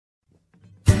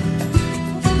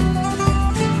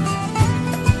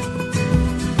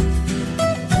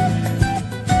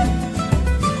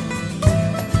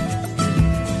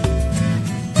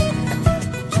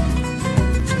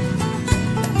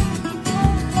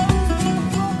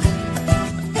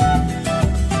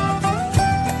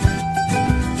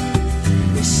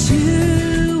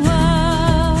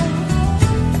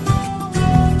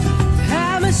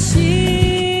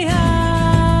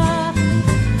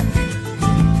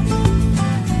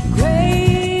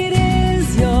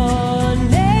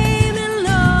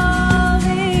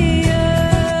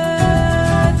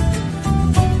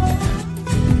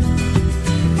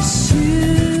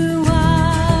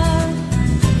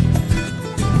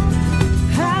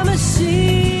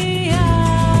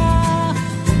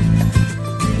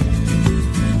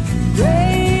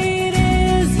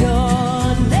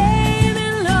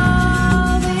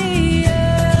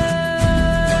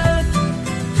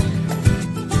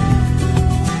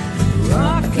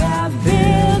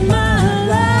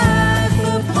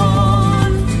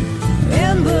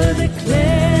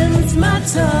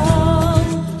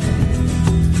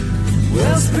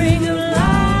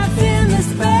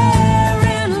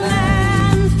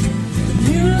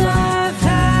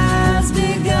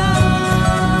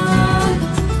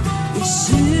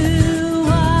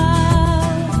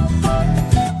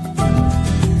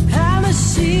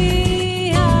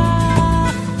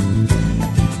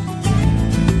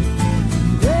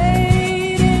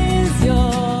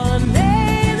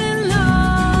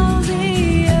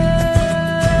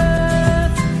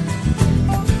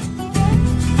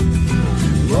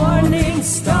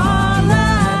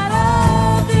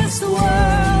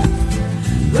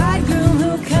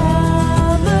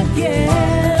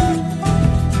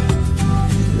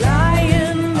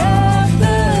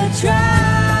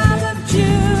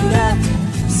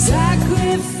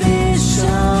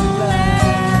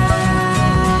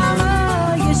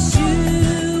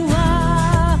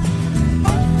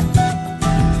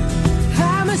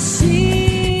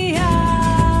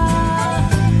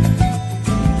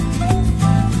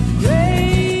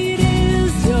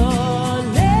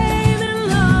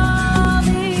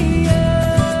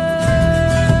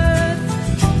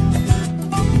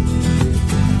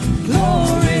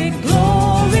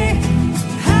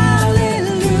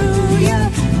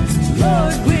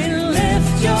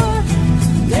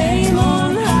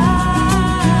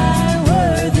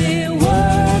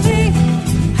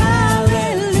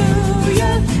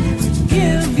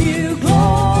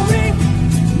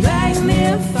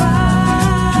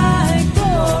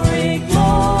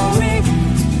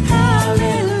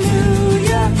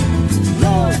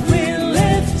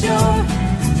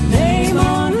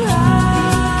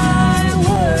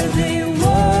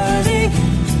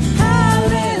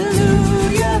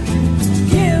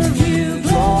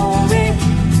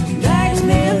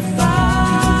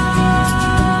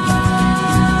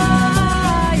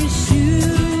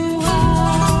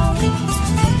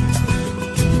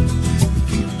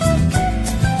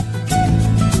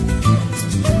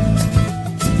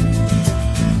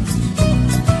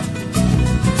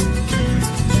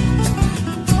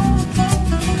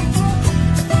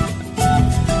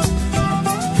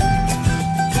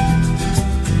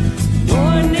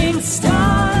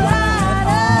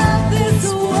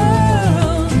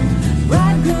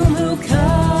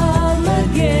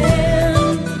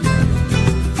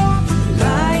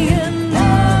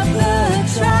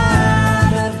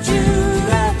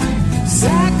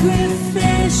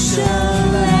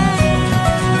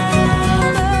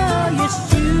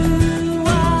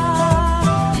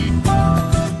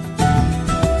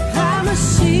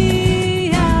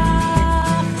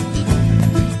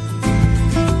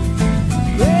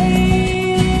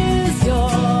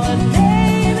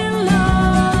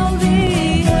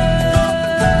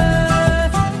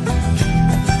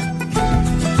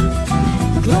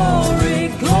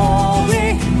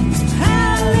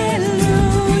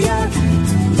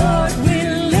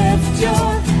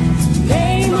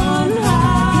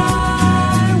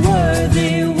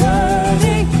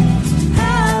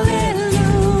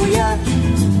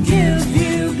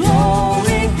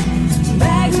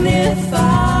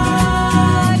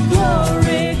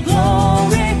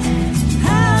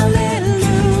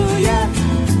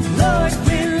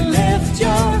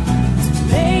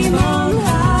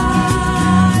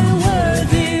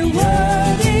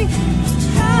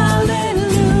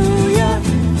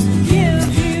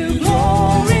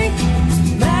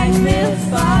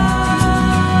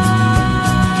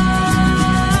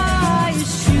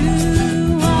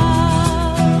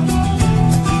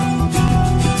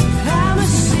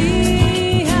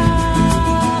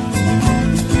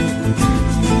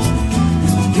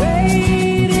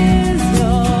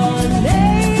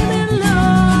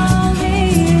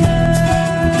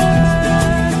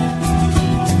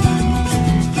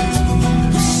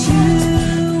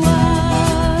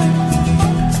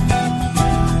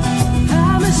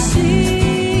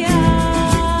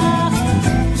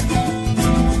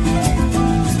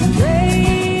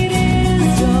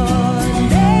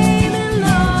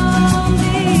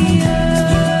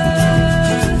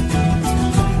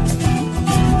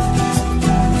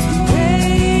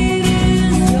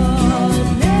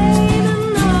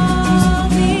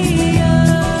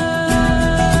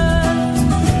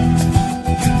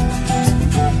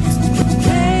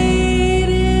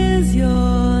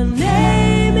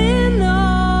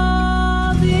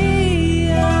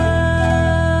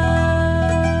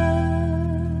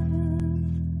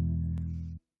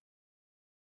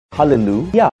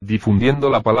Aleluya.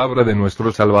 Difundiendo la palabra de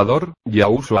nuestro Salvador,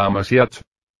 Yahushua Hamashiach.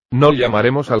 No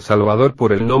llamaremos al Salvador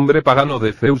por el nombre pagano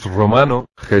de Zeus romano,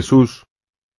 Jesús.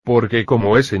 Porque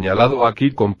como he señalado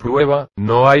aquí con prueba,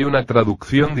 no hay una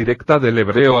traducción directa del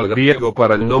hebreo al griego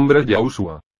para el nombre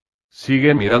Yahushua.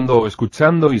 Sigue mirando o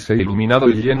escuchando y sé iluminado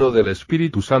y lleno del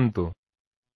Espíritu Santo.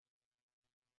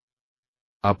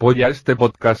 Apoya este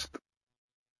podcast.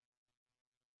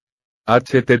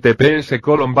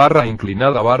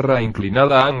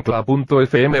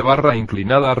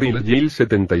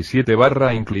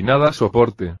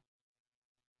 https://ancla.fm/real77/soporte.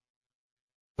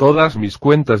 Todas mis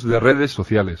cuentas de redes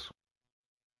sociales.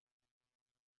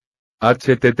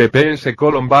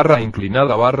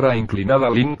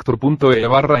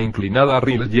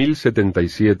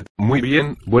 https://linktree/real77. Muy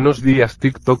bien, buenos días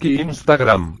TikTok y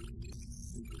Instagram.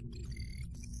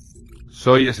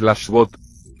 Soy /bot.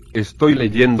 Estoy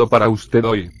leyendo para usted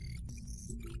hoy.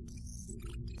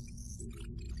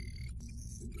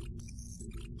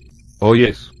 Hoy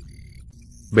es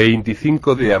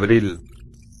 25 de abril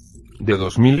de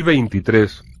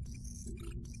 2023.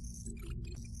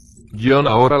 John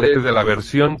ahora lee de la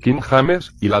versión King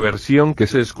James, y la versión que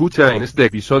se escucha en este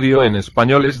episodio en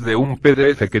español es de un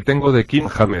PDF que tengo de King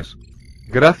James.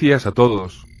 Gracias a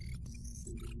todos.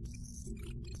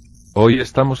 Hoy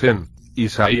estamos en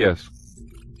Isaías,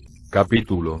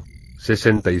 capítulo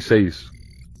 66.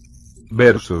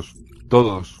 Versos,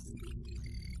 todos.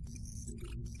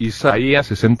 Isaías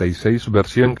 66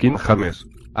 versión King James.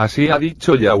 Así ha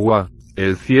dicho Yahuwah,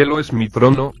 el cielo es mi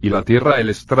trono, y la tierra el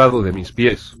estrado de mis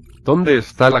pies. ¿Dónde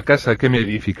está la casa que me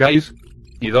edificáis?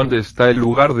 ¿Y dónde está el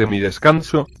lugar de mi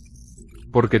descanso?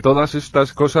 Porque todas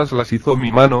estas cosas las hizo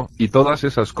mi mano, y todas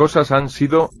esas cosas han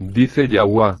sido, dice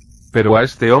Yahuwah. Pero a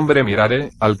este hombre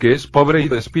miraré, al que es pobre y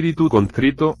de espíritu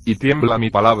contrito, y tiembla mi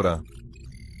palabra.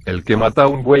 El que mata a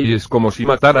un buey es como si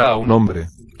matara a un hombre.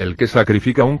 El que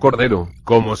sacrifica un cordero,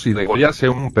 como si degollase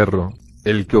un perro.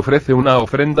 El que ofrece una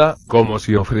ofrenda, como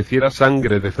si ofreciera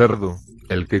sangre de cerdo.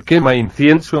 El que quema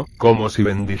incienso, como si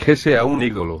bendijese a un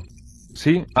ídolo.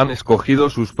 Sí, han escogido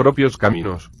sus propios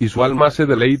caminos, y su alma se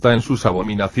deleita en sus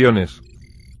abominaciones.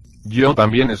 Yo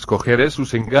también escogeré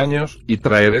sus engaños, y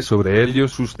traeré sobre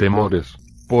ellos sus temores.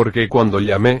 Porque cuando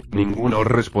llamé, ninguno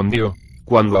respondió.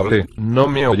 Cuando hablé, no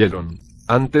me oyeron.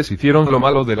 Antes hicieron lo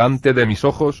malo delante de mis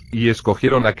ojos, y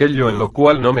escogieron aquello en lo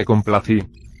cual no me complací.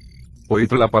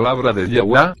 Oíd la palabra de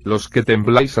Yahuwah, los que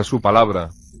tembláis a su palabra.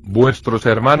 Vuestros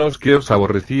hermanos que os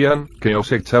aborrecían, que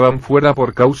os echaban fuera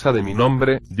por causa de mi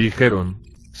nombre, dijeron: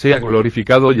 sea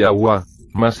glorificado Yahuwah.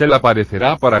 Mas él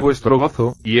aparecerá para vuestro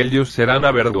gozo, y ellos serán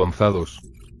avergonzados.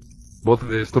 Voz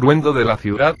de estruendo de la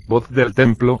ciudad, voz del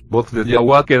templo, voz de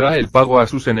Yahuwah que da el pago a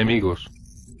sus enemigos.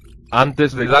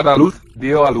 Antes de dar a luz,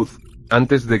 dio a luz.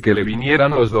 Antes de que le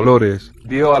vinieran los dolores,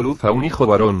 dio a luz a un hijo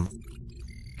varón.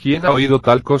 ¿Quién ha oído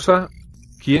tal cosa?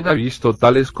 ¿Quién ha visto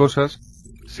tales cosas?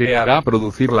 ¿Se hará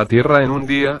producir la tierra en un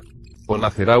día? ¿O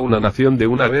nacerá una nación de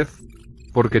una vez?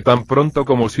 Porque tan pronto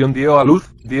como Sión dio a luz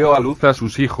a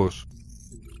sus hijos.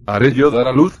 ¿Haré yo dar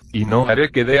a luz, y no haré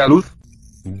que dé a luz?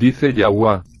 Dice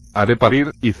Yahuwah. Haré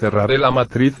parir, y cerraré la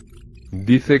matriz.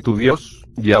 Dice tu Dios,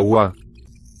 Yahuwah.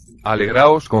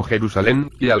 Alegraos con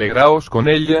Jerusalén, y alegraos con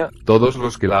ella, todos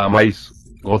los que la amáis.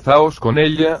 Gozaos con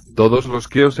ella, todos los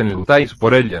que os enlutáis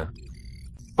por ella.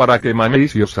 Para que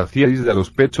maméis y os saciéis de los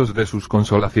pechos de sus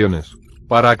consolaciones.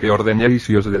 Para que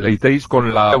ordeñéis y os deleitéis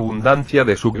con la abundancia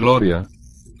de su gloria.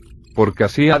 Porque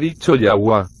así ha dicho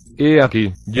Yahuwah. He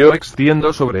aquí, yo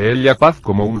extiendo sobre ella paz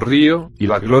como un río, y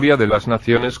la gloria de las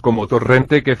naciones como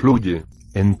torrente que fluye.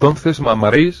 Entonces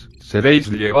mamaréis, seréis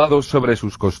llevados sobre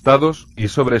sus costados, y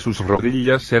sobre sus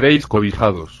rodillas seréis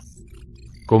cobijados.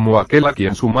 Como aquel a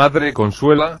quien su madre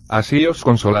consuela, así os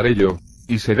consolaré yo,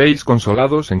 y seréis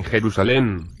consolados en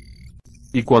Jerusalén.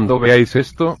 Y cuando veáis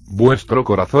esto, vuestro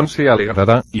corazón se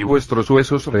alegrará, y vuestros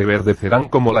huesos reverdecerán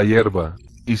como la hierba.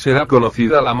 Y será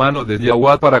conocida la mano de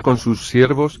Yahuwah para con sus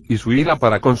siervos, y su ira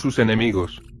para con sus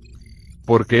enemigos.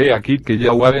 Porque he aquí que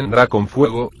Yahuwah vendrá con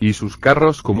fuego, y sus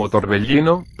carros como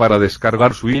torbellino, para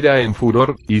descargar su ira en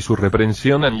furor, y su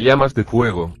reprensión en llamas de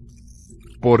fuego.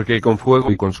 Porque con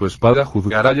fuego y con su espada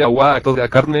juzgará Yahuwah a toda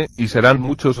carne, y serán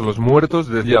muchos los muertos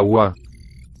de Yahuwah.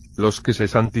 Los que se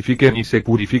santifiquen y se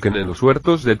purifiquen en los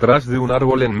huertos detrás de un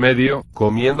árbol en medio,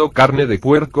 comiendo carne de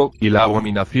puerco, y la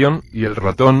abominación, y el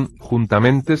ratón,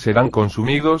 juntamente serán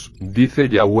consumidos, dice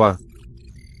Yahuwah.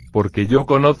 Porque yo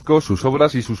conozco sus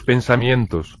obras y sus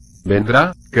pensamientos.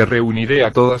 Vendrá, que reuniré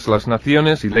a todas las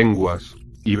naciones y lenguas.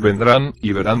 Y vendrán,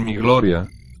 y verán mi gloria.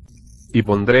 Y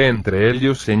pondré entre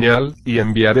ellos señal, y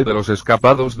enviaré de los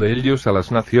escapados de ellos a las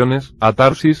naciones, a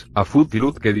Tarsis, a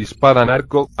Futilut que disparan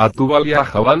arco, a Tubal y a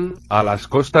Javán, a las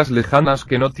costas lejanas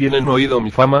que no tienen oído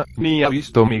mi fama, ni ha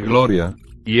visto mi gloria.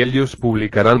 Y ellos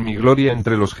publicarán mi gloria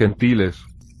entre los gentiles.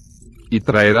 Y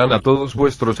traerán a todos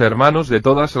vuestros hermanos de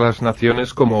todas las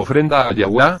naciones como ofrenda a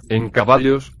Yahweh, en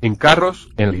caballos, en carros,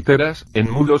 en literas,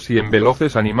 en mulos y en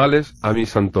veloces animales, a mi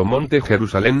santo monte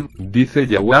Jerusalén, dice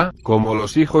Yahweh, como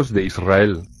los hijos de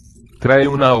Israel. Trae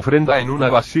una ofrenda en una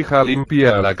vasija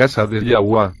limpia a la casa de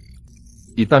Yahweh.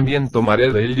 Y también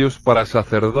tomaré de ellos para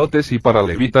sacerdotes y para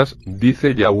levitas,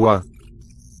 dice Yahweh.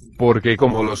 Porque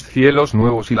como los cielos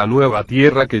nuevos y la nueva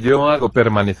tierra que yo hago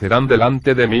permanecerán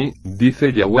delante de mí,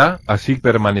 dice Yahweh, así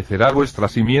permanecerá vuestra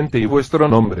simiente y vuestro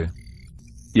nombre.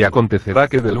 Y acontecerá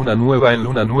que de luna nueva en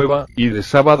luna nueva, y de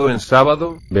sábado en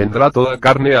sábado, vendrá toda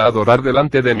carne a adorar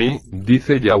delante de mí,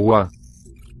 dice Yahweh.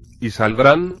 Y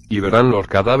saldrán, y verán los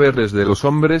cadáveres de los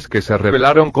hombres que se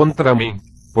rebelaron contra mí,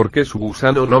 porque su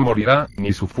gusano no morirá,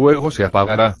 ni su fuego se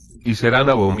apagará, y serán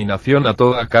abominación a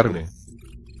toda carne.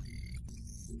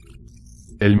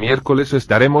 El miércoles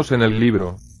estaremos en el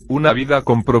libro, Una vida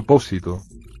con propósito.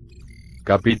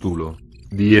 Capítulo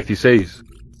 16.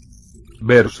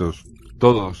 Versos,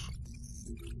 todos.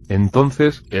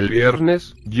 Entonces, el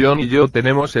viernes, John y yo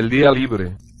tenemos el día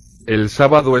libre. El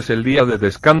sábado es el día de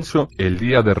descanso, el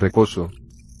día de reposo.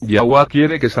 Yahweh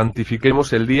quiere que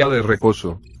santifiquemos el día de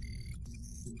reposo.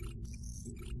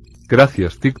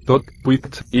 Gracias TikTok,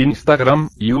 Twitch, Instagram,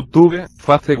 YouTube,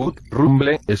 Facebook,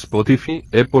 Rumble, Spotify,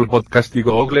 Apple Podcast y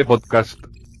Google Podcast.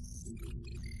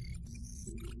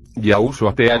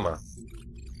 Yahushua te ama.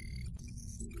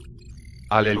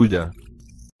 Aleluya.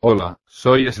 Hola,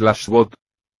 soy Slashbot.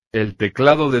 El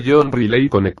teclado de John Riley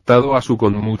conectado a su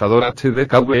conmutador HD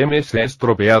KVM se ha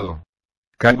estropeado.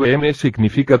 KVM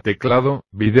significa teclado,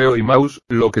 video y mouse,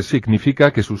 lo que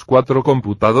significa que sus 4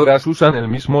 computadoras usan el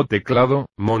mismo teclado,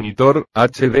 monitor,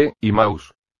 HD, y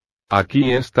mouse.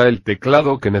 Aquí está el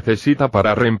teclado que necesita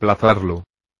para reemplazarlo.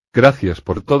 Gracias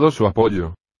por todo su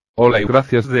apoyo. Hola y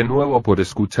gracias de nuevo por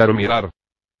escuchar o mirar.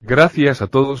 Gracias a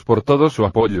todos por todo su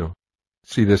apoyo.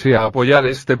 Si desea apoyar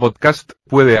este podcast,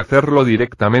 puede hacerlo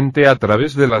directamente a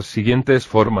través de las siguientes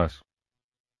formas.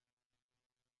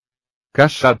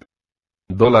 Cash App.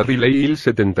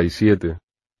 $Riley77.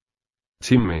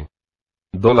 Chime.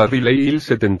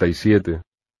 $Riley77.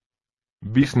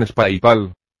 Business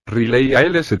PayPal.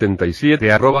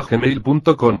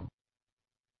 RelayAL77@gmail.com.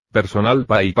 Personal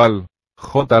PayPal.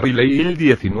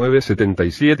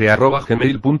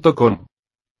 JRelayIl1977@gmail.com.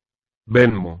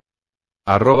 Venmo.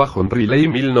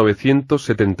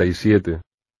 @JonRelay1977.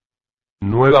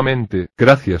 Nuevamente,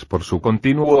 gracias por su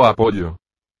continuo apoyo.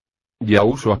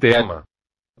 Yahushua te ama.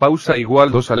 Pausa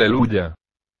igual 2 aleluya.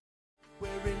 We're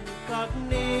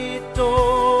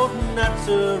incognito,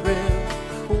 Nazareth,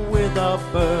 with a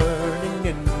burning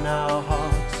in our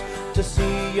hearts to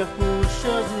see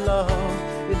Yahushua's love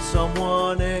in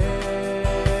someone else,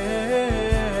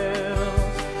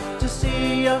 to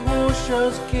see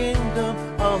Yahushua's kingdom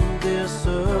on this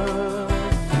earth.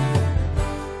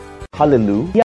 Hallelujah.